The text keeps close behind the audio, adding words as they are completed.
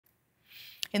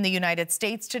In the United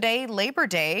States today, Labor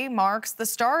Day marks the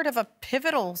start of a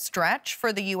pivotal stretch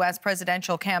for the U.S.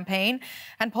 presidential campaign,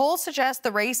 and polls suggest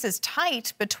the race is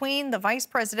tight between the Vice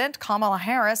President Kamala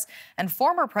Harris and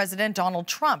former President Donald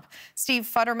Trump. Steve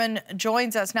Futterman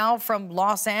joins us now from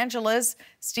Los Angeles.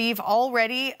 Steve,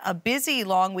 already a busy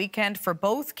long weekend for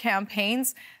both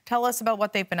campaigns. Tell us about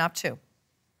what they've been up to.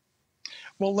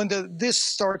 Well, Linda, this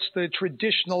starts the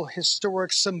traditional,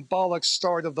 historic, symbolic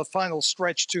start of the final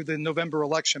stretch to the November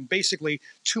election. Basically,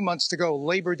 2 months to go.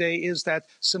 Labor Day is that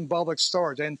symbolic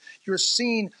start. And you're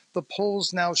seeing the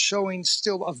polls now showing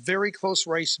still a very close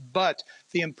race. But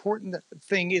the important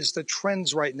thing is the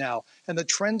trends right now. And the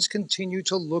trends continue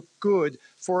to look good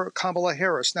for Kamala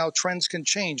Harris. Now, trends can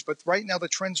change, but right now the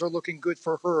trends are looking good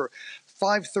for her.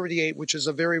 538, which is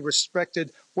a very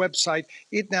respected website,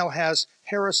 it now has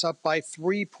Harris up by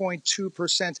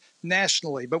 3.2%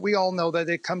 nationally. But we all know that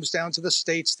it comes down to the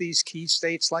states, these key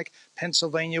states like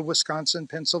Pennsylvania, Wisconsin,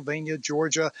 Pennsylvania,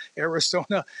 Georgia,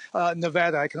 Arizona,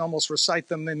 Nevada. I can almost recite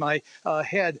them in my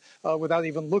head without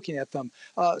even looking at them.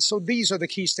 So these are the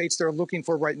key states they're looking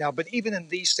for right now. But even in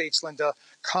these states, Linda,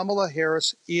 Kamala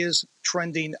Harris is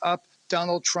trending up.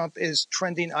 Donald Trump is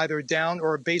trending either down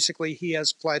or basically he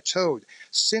has plateaued.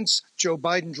 Since Joe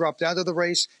Biden dropped out of the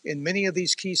race, in many of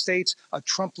these key states, a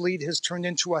Trump lead has turned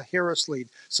into a Harris lead.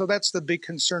 So that's the big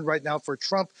concern right now for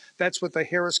Trump. That's what the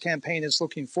Harris campaign is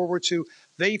looking forward to.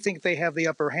 They think they have the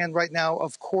upper hand right now.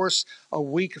 Of course, a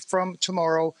week from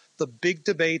tomorrow, the big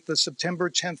debate, the September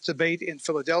 10th debate in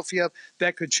Philadelphia,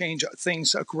 that could change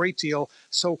things a great deal.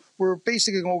 So we're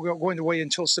basically going to wait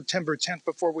until September 10th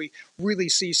before we really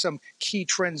see some key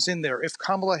trends in there. If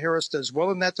Kamala Harris does well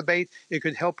in that debate, it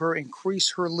could help her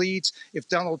increase her leads. If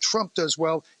Donald Trump does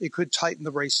well, it could tighten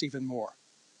the race even more.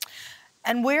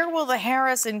 And where will the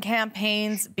Harris and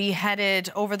campaigns be headed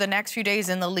over the next few days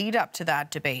in the lead up to that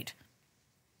debate?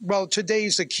 Well,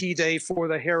 today's a key day for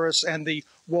the Harris and the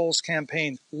Walz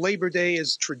campaign. Labor Day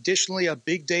is traditionally a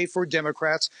big day for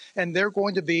Democrats, and they're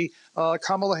going to be,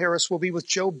 Kamala Harris will be with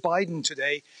Joe Biden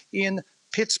today in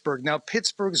Pittsburgh. Now,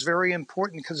 Pittsburgh's very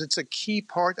important because it's a key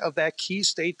part of that key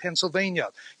state, Pennsylvania.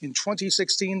 In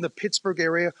 2016, the Pittsburgh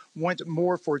area went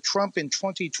more for Trump. In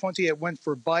 2020, it went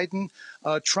for Biden.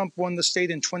 Trump won the state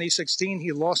in 2016.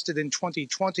 He lost it in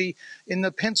 2020. In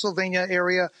the Pennsylvania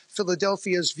area,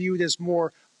 Philadelphia is viewed as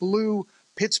more blue.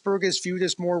 Pittsburgh is viewed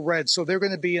as more red. So they're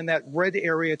going to be in that red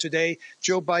area today.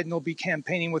 Joe Biden will be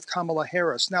campaigning with Kamala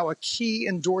Harris. Now, a key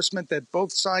endorsement that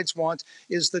both sides want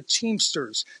is the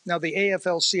Teamsters. Now, the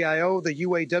AFL-CIO, the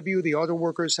UAW, the auto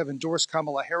workers have endorsed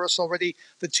Kamala Harris already.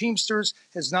 The Teamsters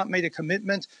has not made a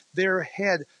commitment. Their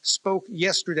head spoke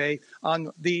yesterday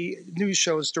on the news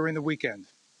shows during the weekend.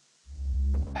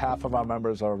 Half of our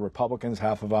members are Republicans,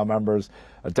 half of our members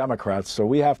are Democrats, so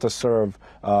we have to serve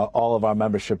all of our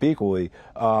membership equally.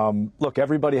 Look,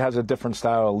 everybody has a different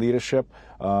style of leadership.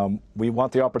 We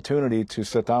want the opportunity to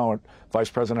sit down with Vice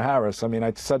President Harris. I mean,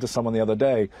 I said to someone the other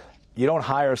day, you don't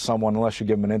hire someone unless you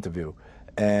give them an interview.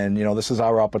 And, you know, this is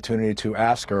our opportunity to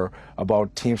ask her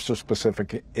about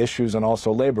Teamster-specific issues and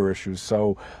also labor issues.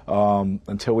 So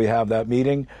until we have that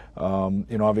meeting,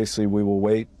 you know, obviously we will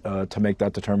wait to make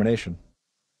that determination.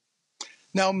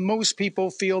 Now, most people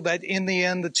feel that in the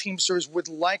end, the Teamsters would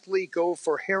likely go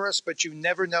for Harris, but you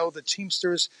never know. The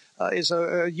Teamsters is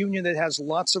a union that has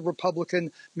lots of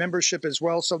Republican membership as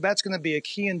well. So that's going to be a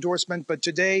key endorsement. But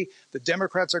today, the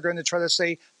Democrats are going to try to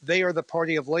say they are the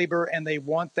party of labor and they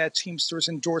want that Teamsters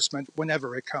endorsement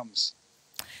whenever it comes.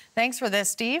 Thanks for this,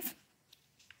 Steve.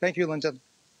 Thank you, Linda.